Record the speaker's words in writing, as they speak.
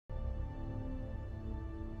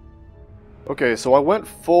Okay, so I went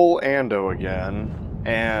full Ando again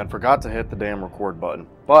and forgot to hit the damn record button.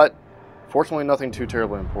 But fortunately nothing too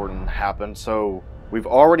terribly important happened, so we've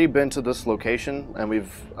already been to this location and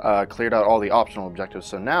we've cleared out all the optional objectives,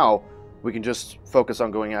 so now we can just focus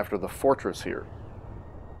on going after the fortress here.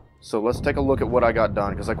 So let's take a look at what I got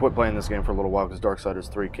done, because I quit playing this game for a little while because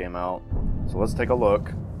Darksiders 3 came out. So let's take a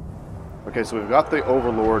look. Okay, so we've got the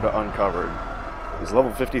Overlord uncovered. He's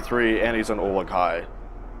level 53 and he's an Oleg High.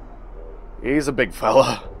 He's a big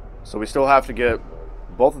fella. So we still have to get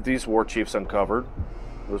both of these war chiefs uncovered.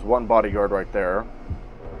 There's one bodyguard right there.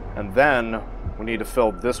 And then we need to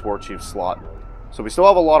fill this war chief slot. So we still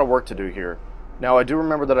have a lot of work to do here. Now I do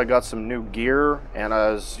remember that I got some new gear, and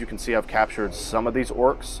as you can see I've captured some of these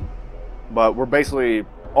orcs. But we're basically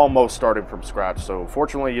almost starting from scratch, so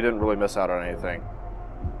fortunately you didn't really miss out on anything.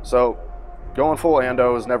 So going full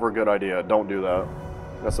Ando is never a good idea. Don't do that.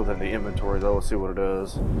 That's within the inventory though. Let's see what it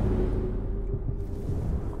is.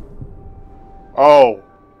 Oh.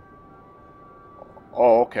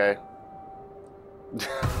 Oh, okay.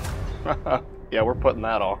 Yeah, we're putting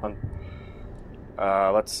that on.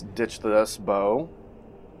 Let's ditch this bow.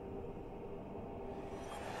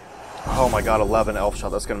 Oh my god, 11 elf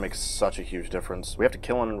shot. That's going to make such a huge difference. We have to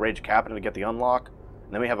kill an enraged captain to get the unlock.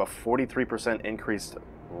 And then we have a 43% increased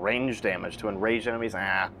range damage to enraged enemies.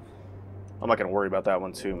 I'm not going to worry about that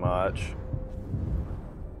one too much.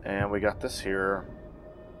 And we got this here.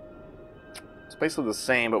 It's basically the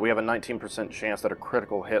same, but we have a 19% chance that a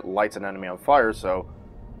critical hit lights an enemy on fire, so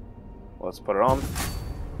let's put it on.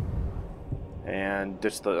 And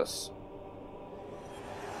ditch this.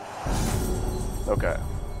 Okay.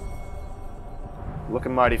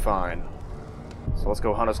 Looking mighty fine. So let's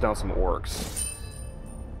go hunt us down some orcs.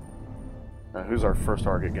 Now who's our first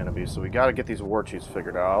target gonna be? So we gotta get these war chiefs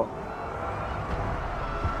figured out.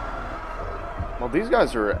 Well, these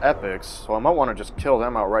guys are epics, so I might want to just kill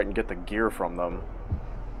them outright and get the gear from them.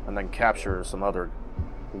 And then capture some other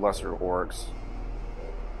lesser orcs.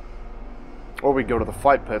 Or we go to the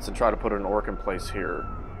fight pits and try to put an orc in place here.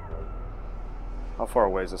 How far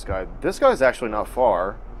away is this guy? This guy's actually not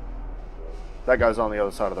far. That guy's on the other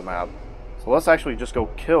side of the map. So let's actually just go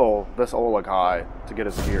kill this Oleg High to get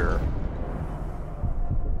his gear.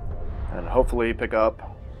 And hopefully pick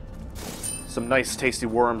up some nice tasty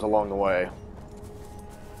worms along the way.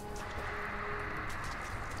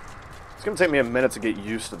 It's going to take me a minute to get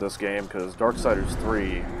used to this game because Darksiders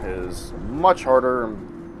 3 is much harder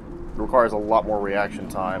and requires a lot more reaction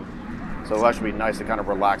time. So it'll actually be nice to kind of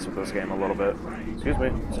relax with this game a little bit. Excuse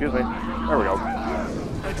me, excuse me. There we go.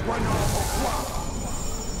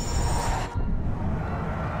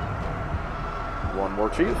 One more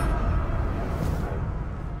chief.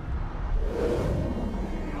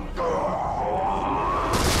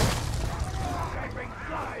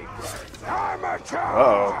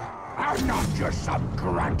 Uh-oh. I'm not just some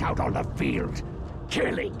grunt out on the field.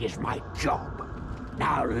 Killing is my job.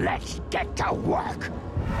 Now let's get to work.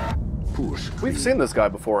 We've seen this guy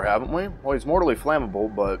before, haven't we? Well, he's mortally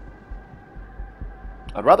flammable, but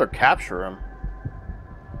I'd rather capture him.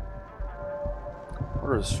 What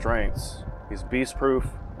are his strengths? He's beast-proof,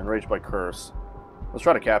 enraged by curse. Let's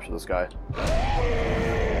try to capture this guy.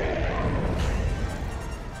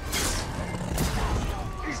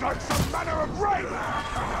 He's like some manner of rain.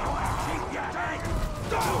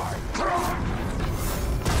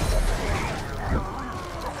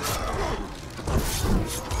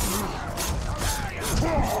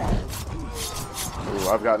 Ooh,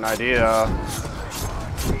 I've got an idea. I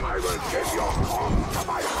will give your home to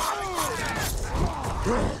my heart.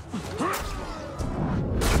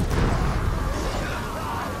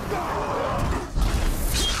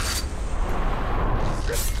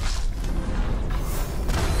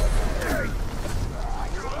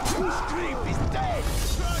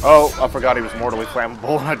 Oh, I forgot he was mortally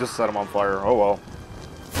flammable and I just set him on fire. Oh well.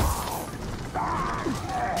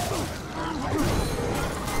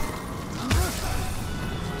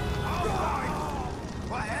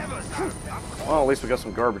 Well, at least we got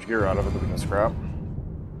some garbage gear out of it that we can scrap.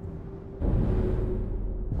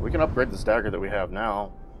 We can upgrade this dagger that we have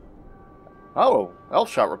now. Oh, elf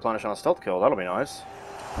shot replenish on a stealth kill. That'll be nice.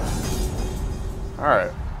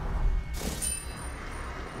 Alright.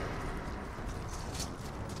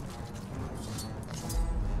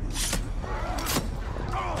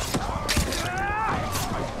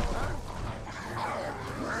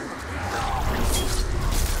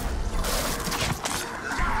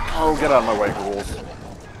 Oh, get out of my way, ghouls. I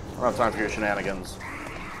don't have time for your shenanigans.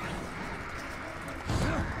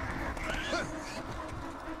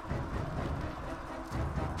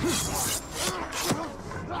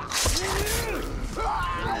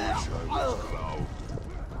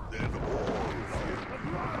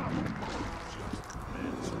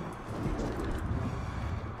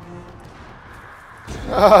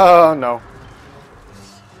 Oh, no.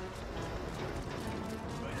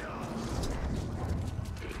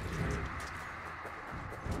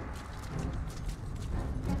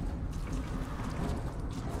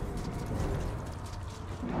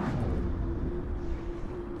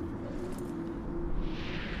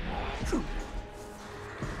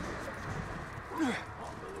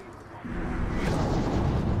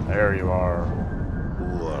 There you are.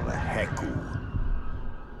 What the heck?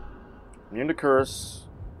 Immune to curse,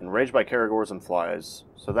 enraged by Caragors and flies.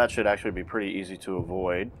 So that should actually be pretty easy to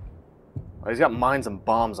avoid. Oh, he's got mines and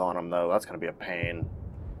bombs on him, though. That's going to be a pain.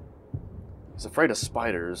 He's afraid of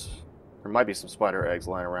spiders. There might be some spider eggs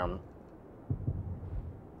lying around.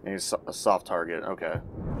 And he's a soft target. Okay.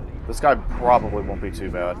 This guy probably won't be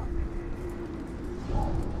too bad.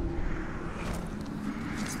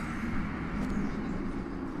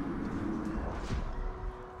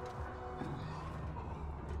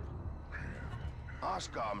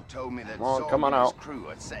 Oscom told me that Come on Zorg and his out. crew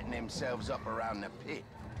are setting themselves up around the pit.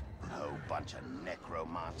 A whole bunch of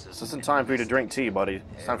necromancers. This isn't time for you to drink tea, buddy.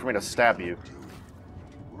 It's time for me to stab you.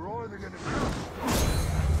 We're either gonna stand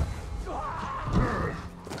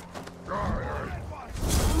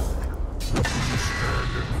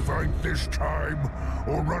and fight this time,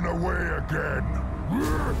 or run away again.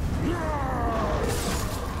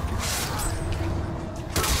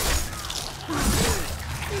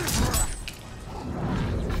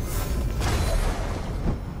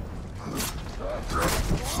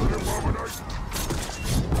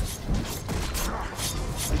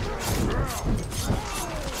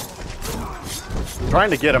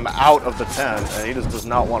 Trying to get him out of the tent, and he just does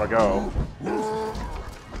not want to go.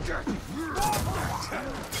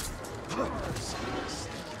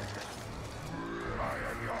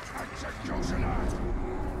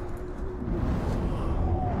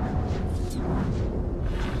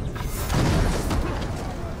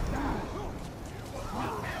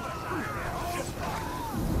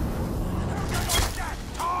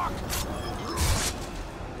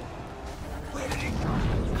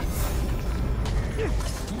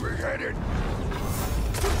 We headed.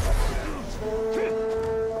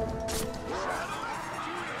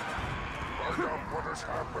 Find out what has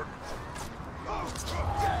happened. Oh,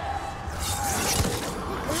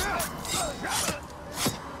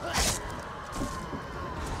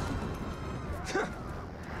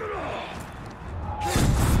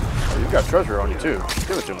 you've got treasure on you, too.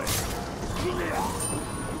 Give it to me.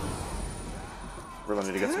 Really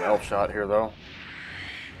need to get some elf shot here, though.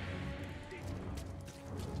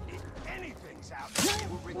 If anything's out there,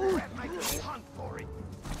 we'll regret making a hunt for it.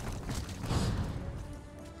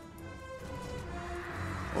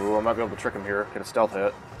 Ooh, I might be able to trick him here. Get a stealth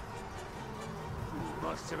hit.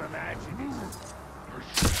 Must have imagined it.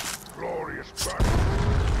 Glorious battle.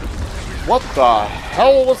 What the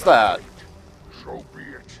hell was that? So be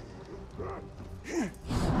it.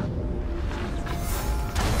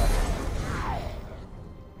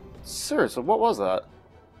 Seriously, what was that?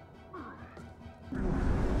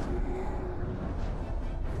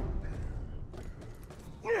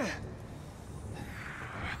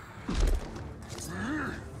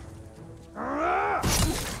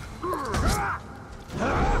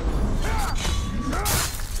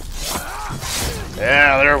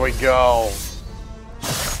 Yeah, there we go.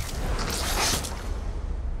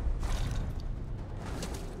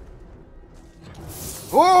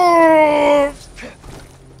 Whoa!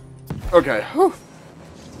 Okay, whew.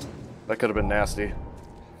 That could have been nasty.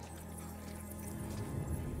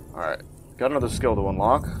 Alright, got another skill to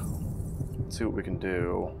unlock. Let's see what we can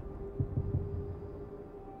do.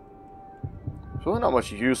 There's really not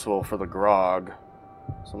much useful for the grog,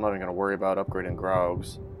 so I'm not even going to worry about upgrading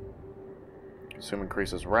grogs. Consume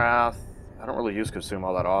increases wrath. I don't really use consume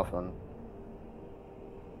all that often.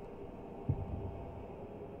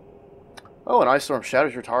 Oh, an ice storm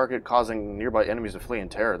shatters your target, causing nearby enemies to flee in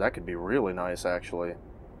terror. That could be really nice, actually.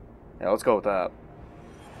 Yeah, let's go with that.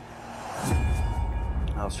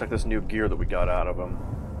 Now, let's check this new gear that we got out of him.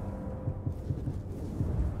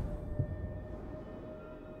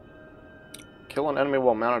 Kill an enemy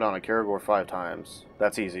while mounted on a Caragor 5 times.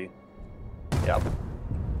 That's easy. Yep.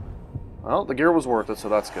 Well, the gear was worth it, so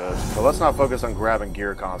that's good. But let's not focus on grabbing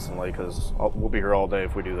gear constantly, because we'll be here all day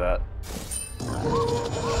if we do that.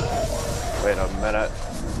 Wait a minute.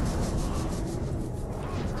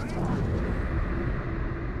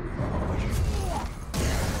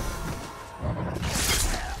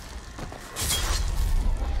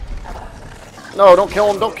 No, don't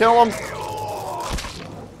kill him, don't kill him!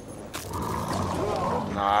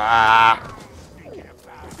 Nah.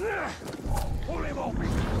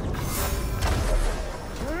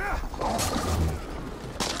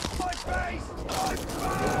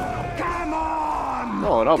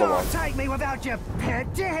 Oh, another one. Don't take me without your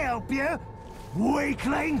pet to help you,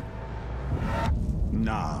 weakling.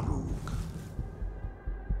 Naruk.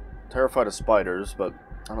 Terrified of spiders, but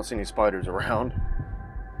I don't see any spiders around.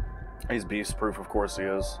 He's beast proof, of course he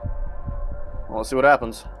is. Well, let's see what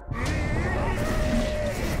happens.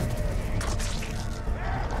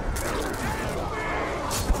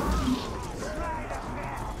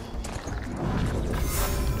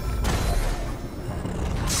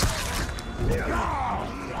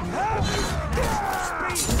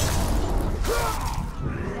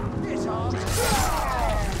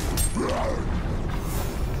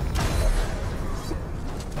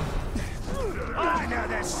 I know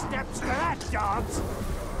there's steps to that dance.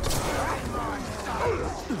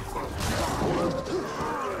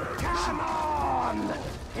 Come on!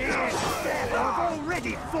 Yes, I've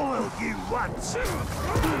already foiled you once.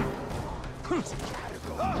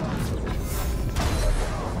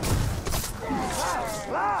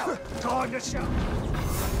 Time to show.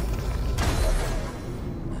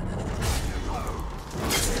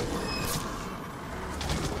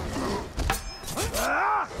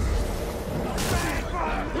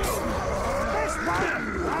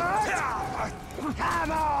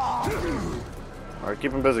 Come on! Alright,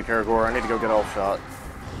 keep him busy, Karagor. I need to go get Elf Shot.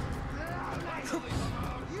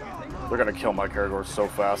 They're gonna kill my Karagor so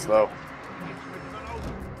fast, though.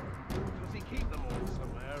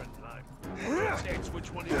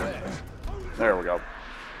 There we go.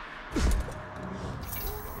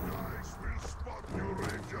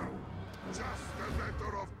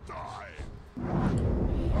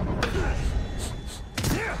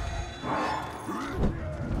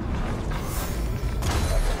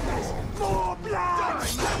 More blood!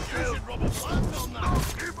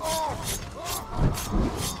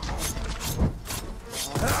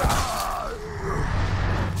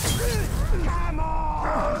 Come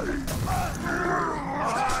on! I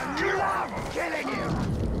love killing you!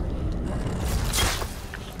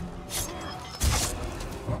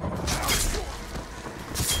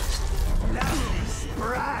 Lovely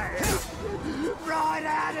spray! Right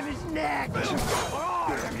out of his neck!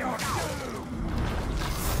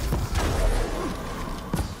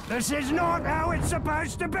 This is not how it's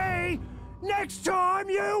supposed to be! Next time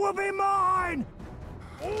you will be mine!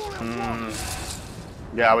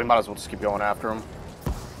 Yeah, we might as well just keep going after him.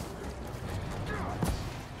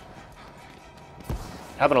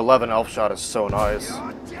 Having 11 Elf Shot is so nice.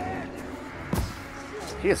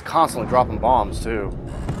 He is constantly dropping bombs, too.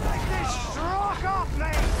 Take this struck off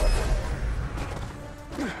me!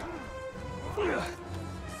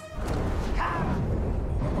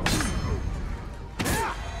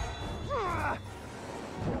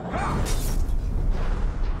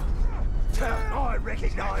 I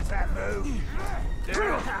recognize that move.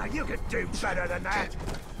 You could do better than that.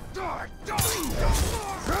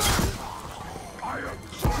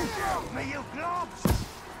 Help me, you globs!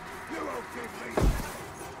 You won't give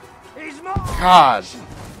me. He's mine. God!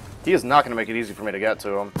 He is not going to make it easy for me to get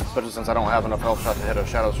to him, especially since I don't have enough Elf Shot to hit a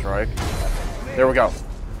Shadow Strike. There we go.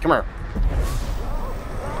 Come here.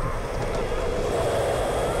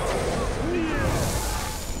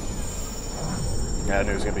 Yeah, I knew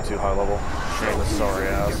he was going to be too high level. Shame this sorry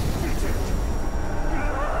ass.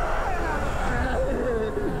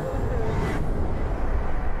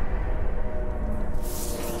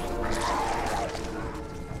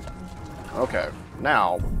 Okay,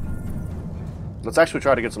 now, let's actually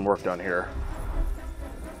try to get some work done here.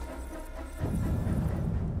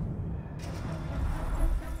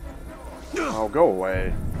 Oh, go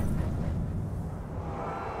away.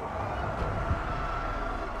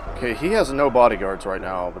 Okay, he has no bodyguards right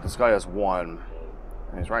now, but this guy has one.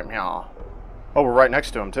 And he's right meow. Oh, we're right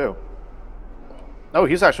next to him, too. Oh,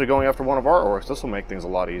 he's actually going after one of our orcs. This will make things a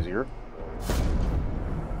lot easier.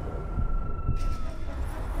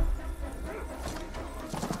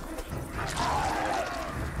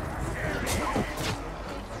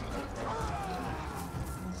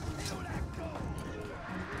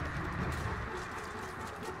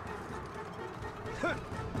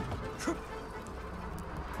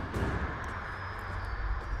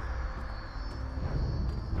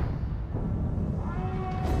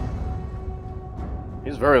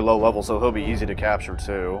 He's very low level, so he'll be easy to capture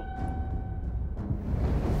too.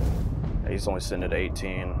 He's only sitting at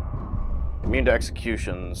 18. Immune to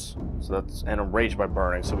executions, so that's and enraged by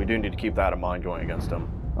burning, so we do need to keep that in mind going against him.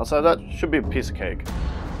 Also, that should be a piece of cake.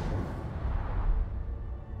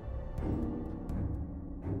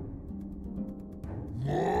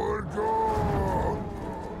 Mordor!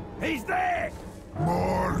 He's there!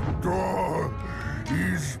 Mordor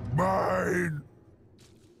is mine.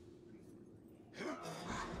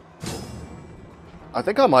 I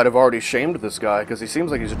think I might have already shamed this guy because he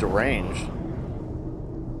seems like he's deranged.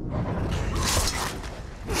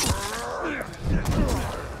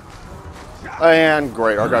 And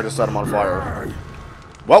great, our guy just set him on fire.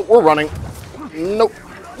 Well, we're running. Nope.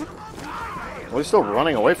 Well, he's still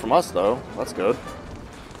running away from us, though. That's good.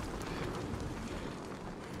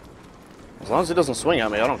 As long as he doesn't swing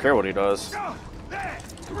at me, I don't care what he does.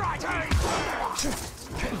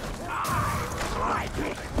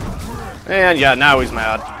 And yeah, now he's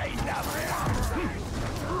mad.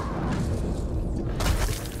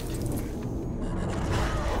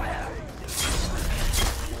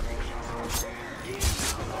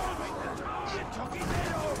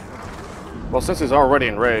 Well, since he's already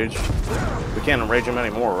enraged, we can't enrage him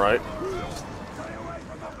anymore, right?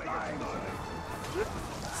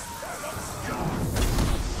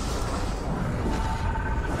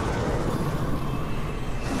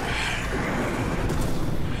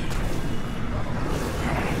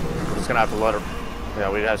 We're just gonna have to let her...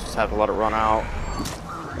 Yeah, we just have to let it run out.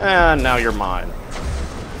 And now you're mine.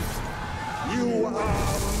 You are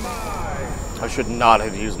mine. I should not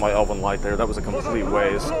have used my Elven Light there. That was a complete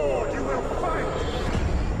waste.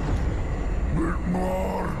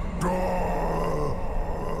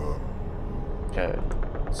 Okay,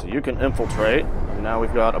 so you can infiltrate, and now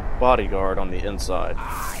we've got a bodyguard on the inside.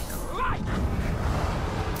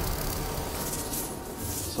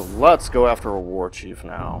 So let's go after a war chief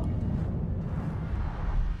now.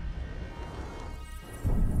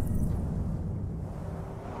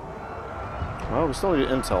 Well, we still need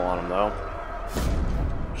intel on him, though.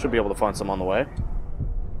 Should be able to find some on the way.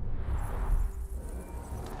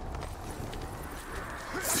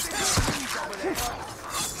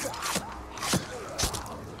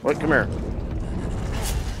 Wait, come here.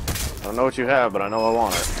 I don't know what you have, but I know I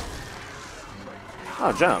want it.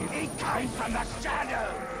 Oh, gem. He came from the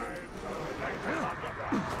shadow.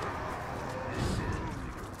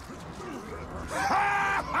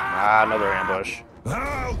 Ah, another ambush.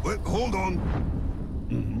 Ah, wait, hold on.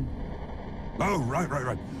 Oh,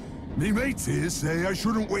 right. Me mates here say I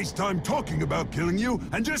shouldn't waste time talking about killing you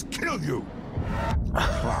and just kill you.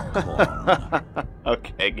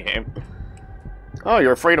 Okay, game. Oh,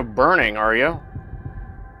 you're afraid of burning, are you?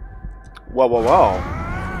 Whoa.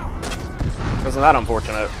 Isn't that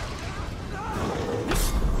unfortunate?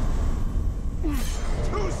 Too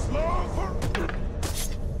slow for...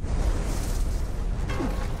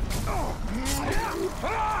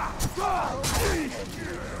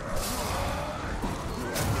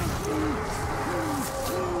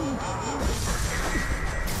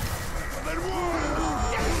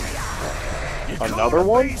 Another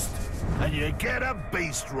one? And you get a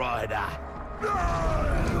beast rider.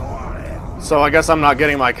 So I guess I'm not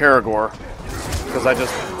getting my Karagor. Because I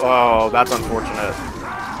just... Oh, that's unfortunate.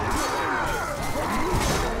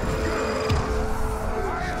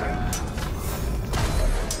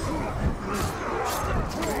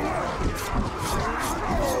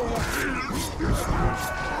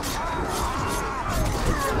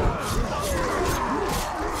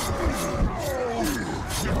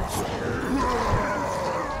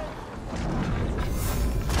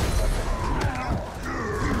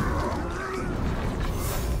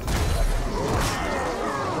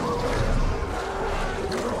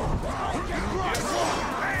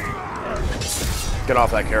 Get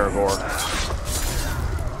off that Karagor.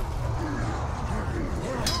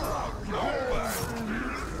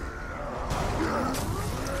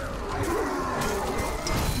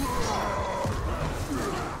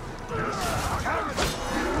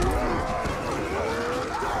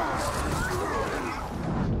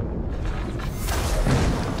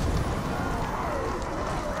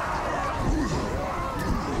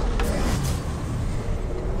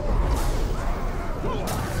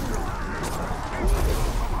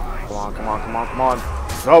 Come on.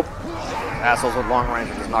 Nope. Assholes with long range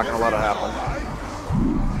are just not going to let it happen.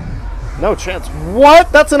 No chance.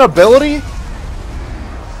 What? That's an ability?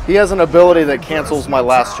 He has an ability that cancels my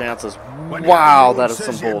last chances. Wow, that is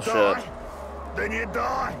some bullshit. Then you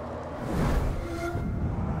die.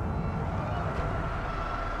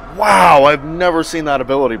 Wow, I've never seen that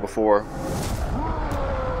ability before.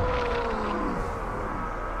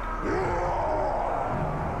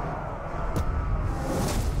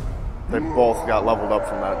 They both got leveled up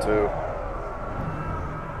from that, too.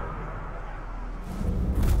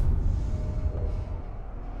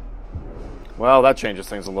 Well, that changes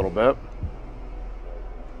things a little bit.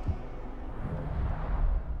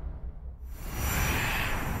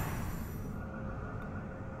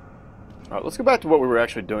 Alright, let's go back to what we were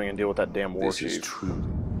actually doing and deal with that damn war chief. This is true.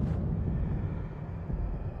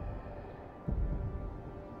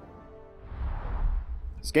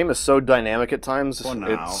 This game is so dynamic at times, For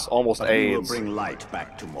now, it's almost but we will AIDS. bring light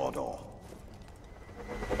back to Mordor.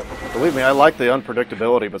 Believe me, I like the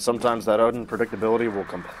unpredictability, but sometimes that unpredictability will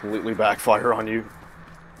completely backfire on you,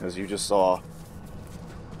 as you just saw.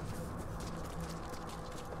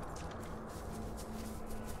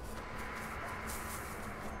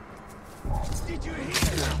 Did you hear?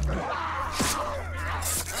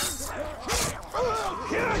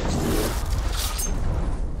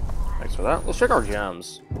 Thanks for that. Let's check our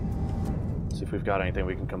gems. See if we've got anything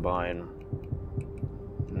we can combine.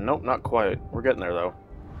 Nope, not quite. We're getting there, though.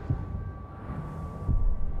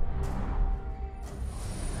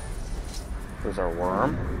 There's our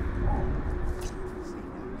worm.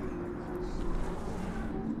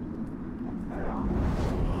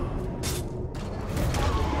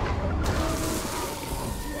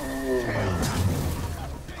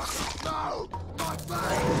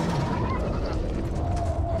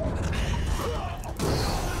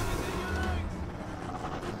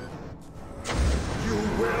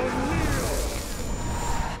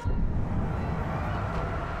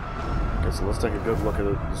 So let's take a good look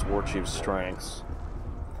at this war chief's strengths.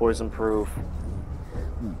 Poison proof.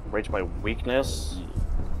 Rage by weakness.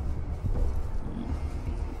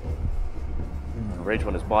 Rage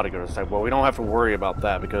when his bodyguard is attacked. Well, we don't have to worry about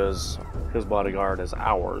that because his bodyguard is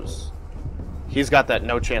ours. He's got that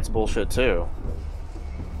no chance bullshit too.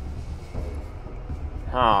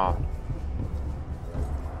 Huh.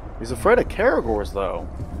 He's afraid of Caragors though.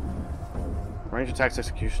 Range attacks,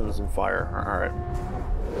 executions, and fire. Alright.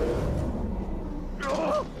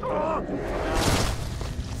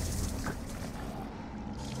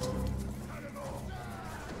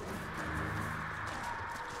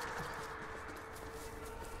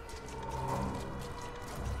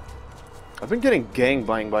 I've been getting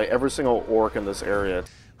gangbanged by every single orc in this area.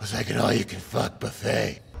 Was like an all-you-can-fuck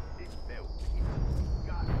buffet.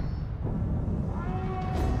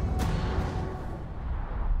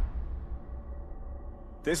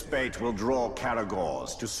 This bait will draw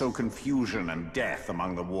Caragors to sow confusion and death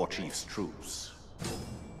among the war chief's troops.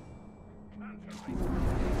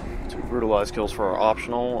 2 brutalized kills for our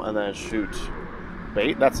optional, and then shoot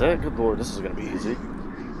bait. That's it? Good lord, this is gonna be easy.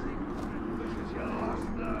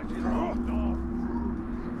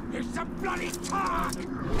 It's a bloody targ!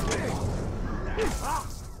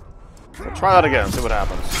 So try that again, see what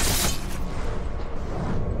happens.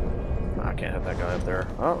 I can't hit that guy up there.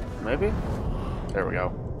 Oh, maybe? There we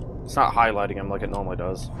go. It's not highlighting him like it normally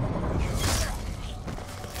does.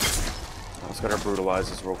 Let's get our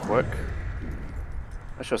brutalizes real quick.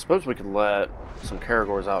 Actually, I suppose we could let some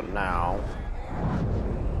Caragors out now.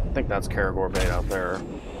 I think that's Caragor bait out there.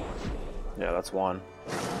 Yeah, that's one.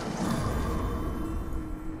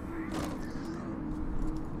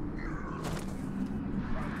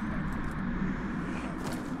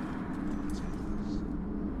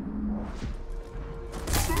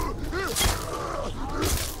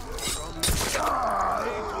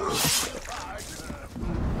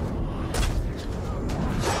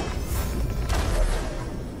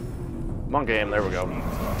 Come on, game, there we go.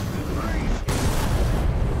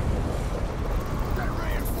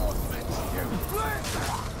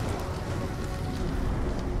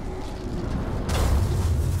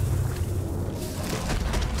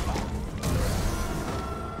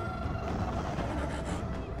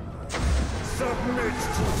 Submit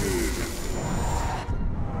to me!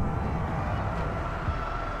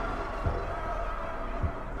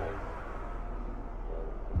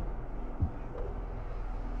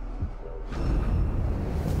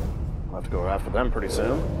 I'll have to go after them pretty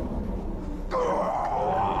soon.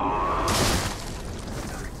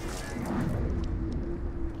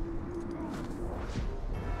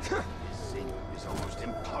 It's almost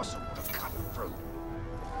impossible to cut through.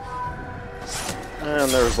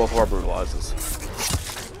 And there's both of our brutalizes.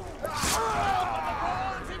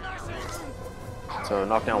 So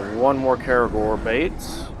knock down one more Caragor bait,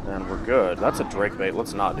 and we're good. That's a Drake bait.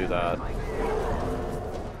 Let's not do that.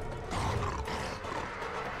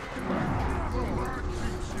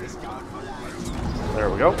 There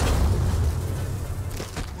we go.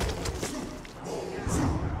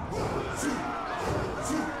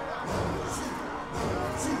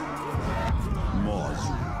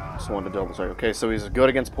 Just wanted to double check. Okay, so he's good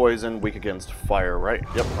against poison, weak against fire, right?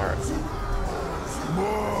 Yep, alright.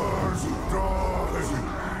 Mordor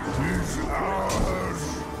is ours!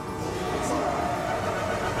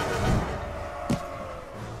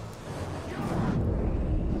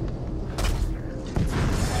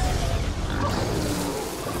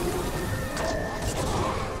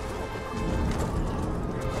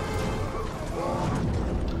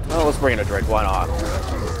 Well, let's bring in a Drake, why not?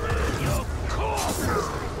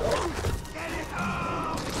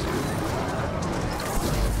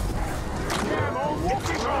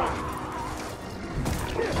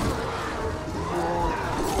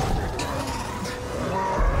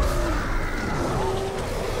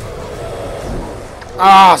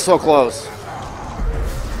 Ah, so close.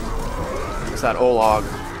 It's that Olog.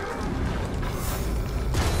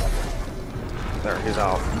 There, he's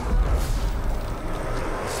out.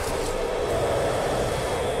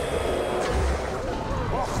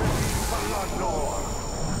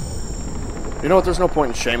 You know what? There's no point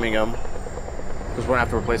in shaming him. Because we're going to have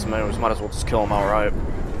to replace him anyways. Might as well just kill him outright.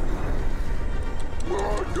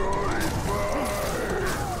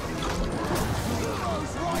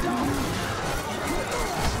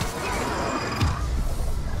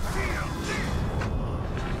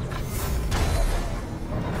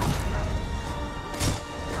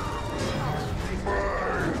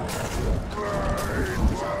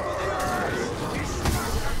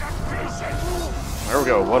 There we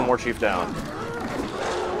go, one more chief down.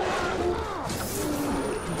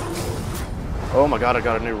 Oh my god, I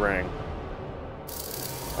got a new ring.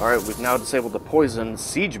 Alright, we've now disabled the poison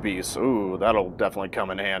siege beast. Ooh, that'll definitely come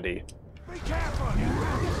in handy.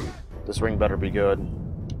 This ring better be good.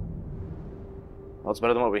 Well, it's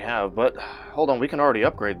better than what we have, but hold on, we can already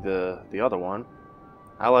upgrade the other one.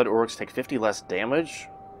 Allied orcs take 50 less damage?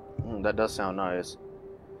 That does sound nice.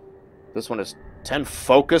 This one is 10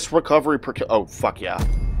 focus recovery per kill. Oh, fuck yeah.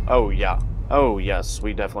 Oh, yeah. Oh, yes.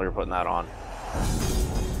 We definitely are putting that on.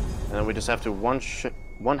 And then we just have to one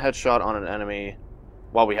headshot on an enemy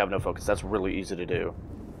while we have no focus. That's really easy to do.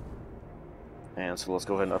 And so let's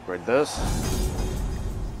go ahead and upgrade this.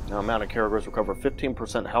 Now, mounted Caragors recover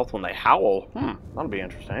 15% health when they howl. That'll be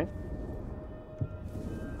interesting.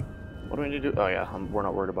 What do we need to do? Oh, yeah. We're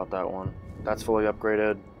not worried about that one. That's fully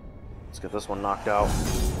upgraded. Let's get this one knocked out.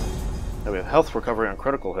 Now we have health recovery on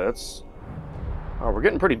critical hits. Oh, we're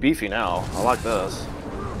getting pretty beefy now. I like this.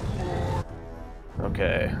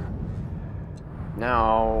 Okay.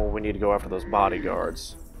 Now we need to go after those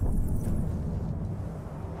bodyguards.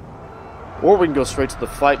 Or we can go straight to the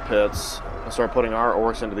fight pits and start putting our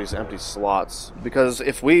orcs into these empty slots. Because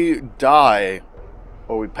if we die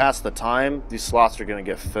or we pass the time, these slots are going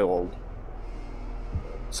to get filled.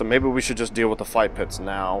 So maybe we should just deal with the fight pits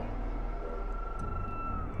now.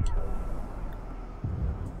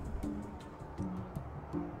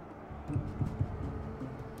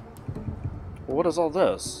 What is all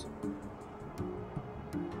this?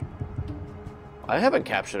 I haven't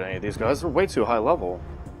captured any of these guys. They're way too high level.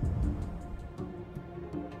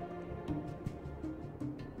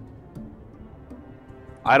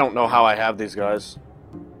 I don't know how I have these guys.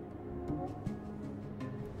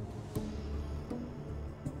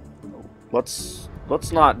 Let's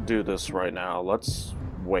not do this right now. Let's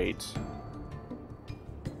wait.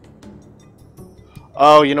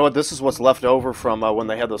 Oh, you know what? This is what's left over from when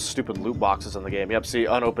they had those stupid loot boxes in the game. Yep, see,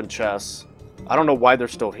 unopened chests. I don't know why they're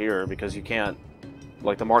still here, because you can't...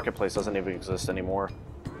 Like, the marketplace doesn't even exist anymore.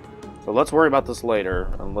 But let's worry about this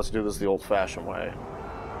later, and let's do this the old-fashioned way.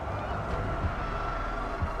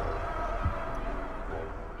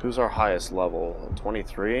 Who's our highest level?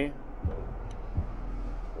 23?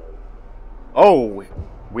 Oh!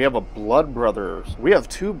 We have a Blood Brothers. We have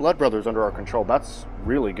 2 Blood Brothers under our control. That's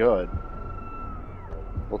really good.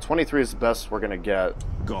 Well, 23 is the best we're going to get.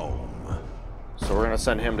 Go. So we're going to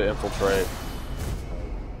send him to infiltrate.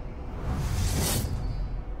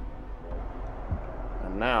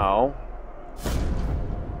 And now...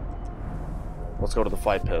 let's go to the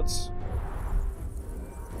fight pits.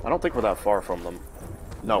 I don't think we're that far from them.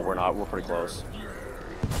 No, we're not. We're pretty close.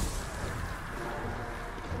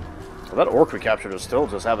 Well, that orc we captured is still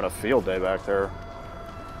just having a field day back there.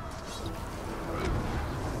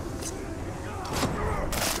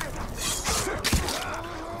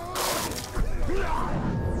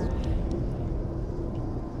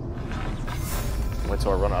 Wait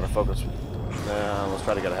till I run out of focus. Let's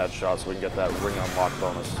try to get a headshot so we can get that ring unlock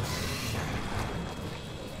bonus.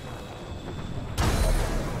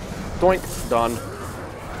 Doink! Done.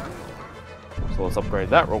 So let's upgrade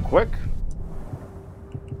that real quick.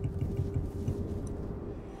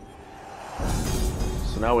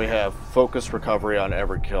 So now we have focus recovery on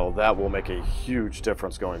every kill. That will make a huge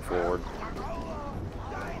difference going forward.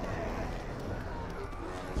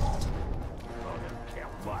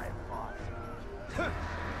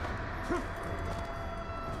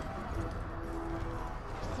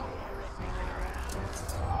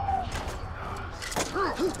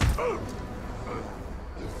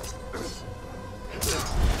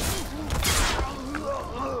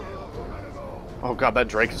 Oh god, that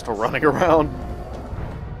Drake is still running around.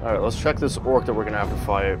 Alright, let's check this orc that we're gonna have to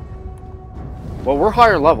fight. Well, we're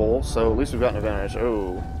higher level, so at least we've got an advantage.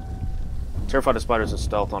 Oh. Terrified of spiders and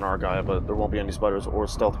stealth on our guy, but there won't be any spiders or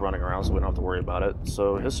stealth running around, so we don't have to worry about it.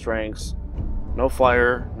 So his strengths, no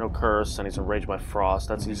fire, no curse, and he's enraged by frost.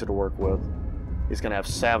 That's easy to work with. He's going to have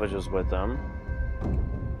savages with him.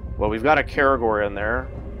 Well, we've got a Karagor in there,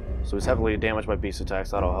 so he's heavily damaged by beast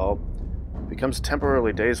attacks. That'll help. Becomes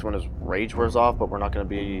temporarily dazed when his rage wears off, but we're not going to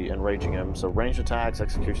be enraging him. So ranged attacks,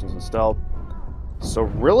 executions, and stealth. So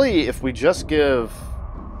really, if we just give...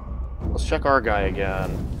 Let's check our guy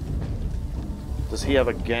again. Does he have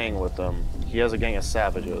a gang with him? He has a gang of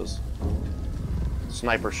savages.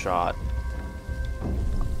 Sniper shot.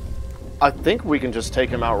 I think we can just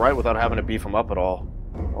take him outright without having to beef him up at all.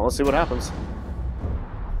 Well, let's see what happens.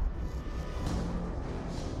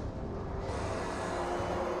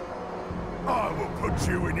 I will put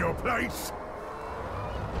you in your place.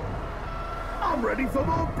 I'm ready for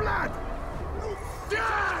more blood!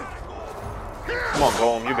 Come on,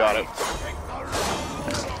 Golem, you got it.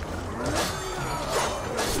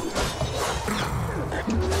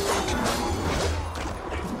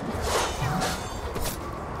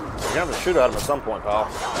 You're gonna have to shoot at him at some point, pal.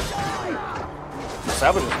 The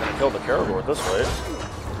Savage is gonna kill the Karagor at this rate.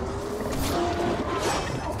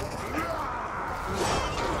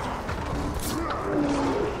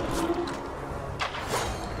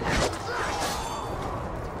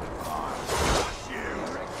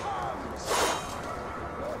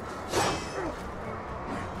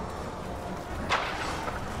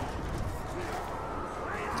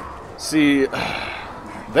 See,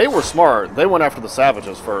 they were smart. They went after the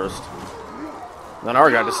savages first. Then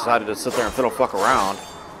our guy decided to sit there and fiddle fuck around.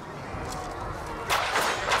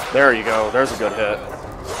 There you go. There's a good hit.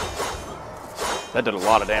 That did a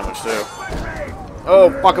lot of damage, too.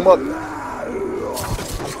 Oh, fuck him up.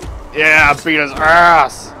 Yeah, beat his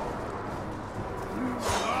ass.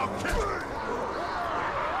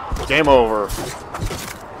 Game over.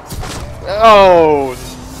 Oh,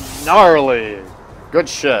 gnarly. Good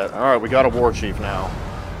shit. Alright, we got a war chief now.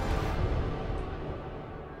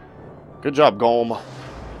 Good job, Golem.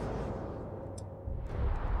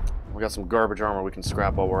 We got some garbage armor we can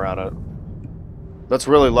scrap while we're at it. That's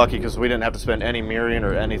really lucky because we didn't have to spend any Mirian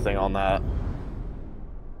or anything on that.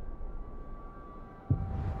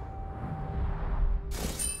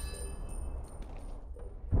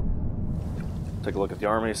 Take a look at the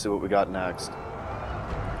army, see what we got next.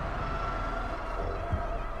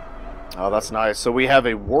 Oh, that's nice. So we have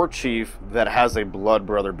a war chief that has a blood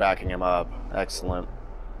brother backing him up. Excellent.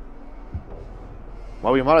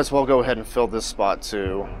 Well, we might as well go ahead and fill this spot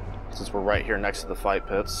too, since we're right here next to the fight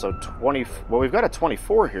pits. So 20. Well, we've got a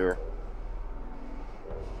 24 here.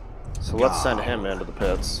 So let's send him into the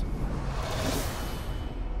pits.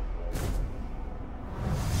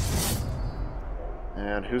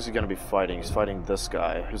 And who's he going to be fighting? He's fighting this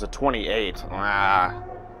guy, who's a 28. Ah.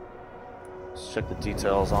 Let's check the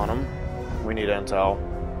details on him. We need intel.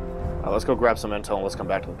 Let's go grab some intel and let's come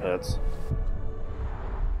back to the pits.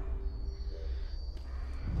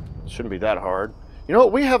 Shouldn't be that hard. You know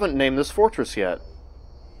what? We haven't named this fortress yet.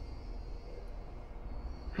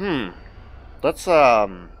 Let's,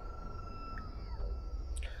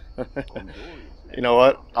 You know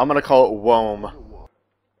what? I'm gonna call it Wome.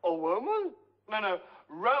 A woman? No,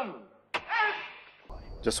 Roman.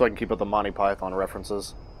 Just so I can keep up the Monty Python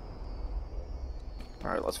references.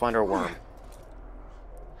 Alright, let's find our worm.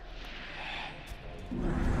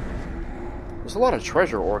 There's a lot of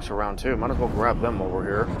treasure orcs around too. Might as well grab them while we're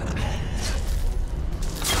here.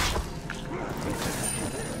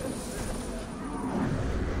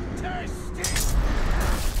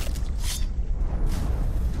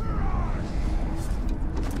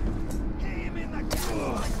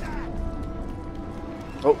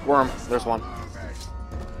 Oh, worm. There's one.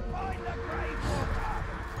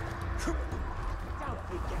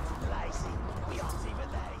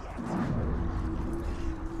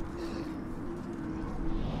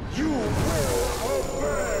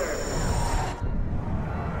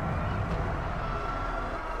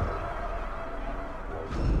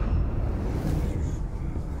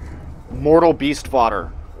 Mortal beast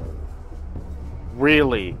fodder.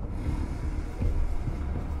 Really?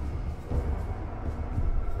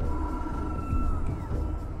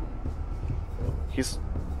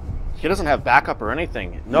 He doesn't have backup or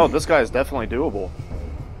anything. No, this guy is definitely doable.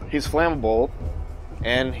 He's flammable,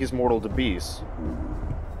 and he's mortal to beasts.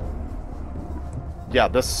 Yeah,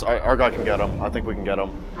 our guy can get him. I think we can get him.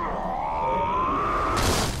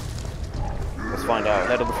 Let's find out.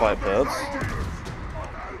 Head to the fight pits.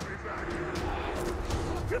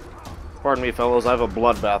 Pardon me, fellows. I have a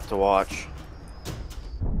bloodbath to watch.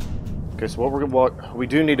 Okay, so what we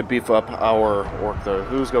do need to beef up our orc though.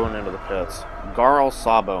 Who's going into the pits? Garl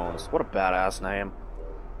Sawbones. What a badass name.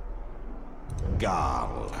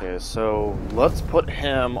 Garl. Okay, so let's put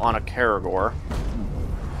him on a Karagor.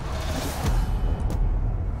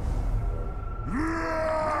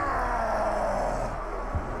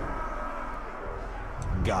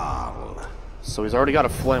 So he's already got a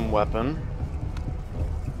flame weapon.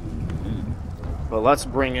 But let's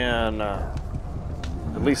bring in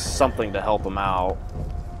at least something to help him out.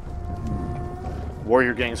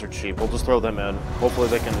 Warrior gangs are cheap. We'll just throw them in. Hopefully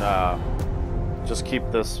they can just keep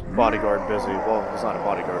this bodyguard busy. Well, he's not a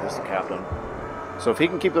bodyguard, he's the captain. So if he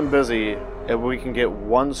can keep them busy, if we can get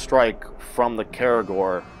one strike from the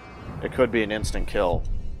Caragor, it could be an instant kill.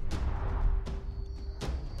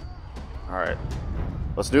 Alright.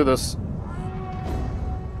 Let's do this.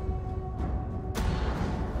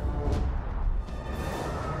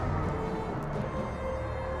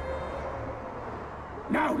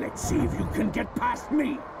 Now let's see if you can get past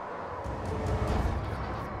me.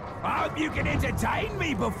 I hope you can entertain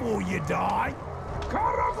me before you die.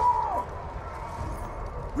 Caragor!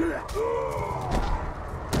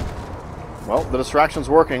 Well, the distraction's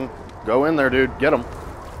working. Go in there, dude. Get him. Rip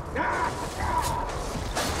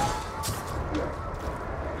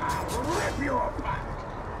you apart.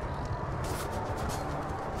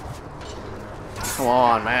 Come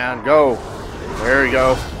on, man. Go. There you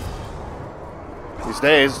go. These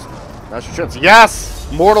days, that's your chance. Yes!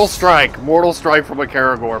 Mortal Strike. Mortal Strike from a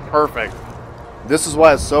Caragor. Perfect. This is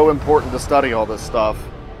why it's so important to study all this stuff.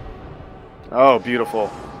 Oh, beautiful.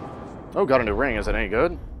 Oh, got a new ring. Is it any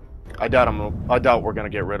good? I doubt we're gonna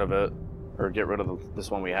get rid of it, or get rid of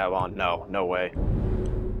this one we have on. No, no way.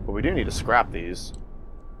 But we do need to scrap these.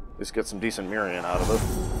 At least get some decent Mirian out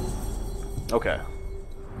of it. Okay.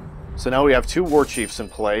 So now we have 2 war chiefs in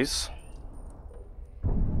place,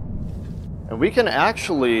 and we can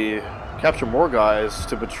actually capture more guys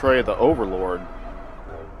to betray the Overlord,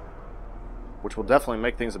 which will definitely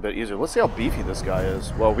make things a bit easier. Let's see how beefy this guy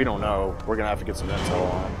is. Well, we don't know. We're gonna have to get some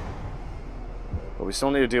intel on him. But we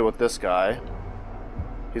still need to deal with this guy.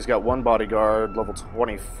 He's got 1 bodyguard, level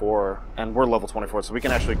 24, and we're level 24, so we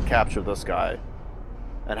can actually capture this guy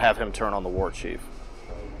and have him turn on the war chief.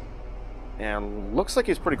 And looks like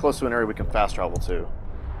he's pretty close to an area we can fast travel to.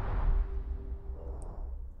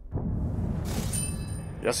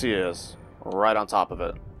 Yes, he is. Right on top of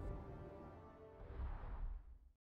it.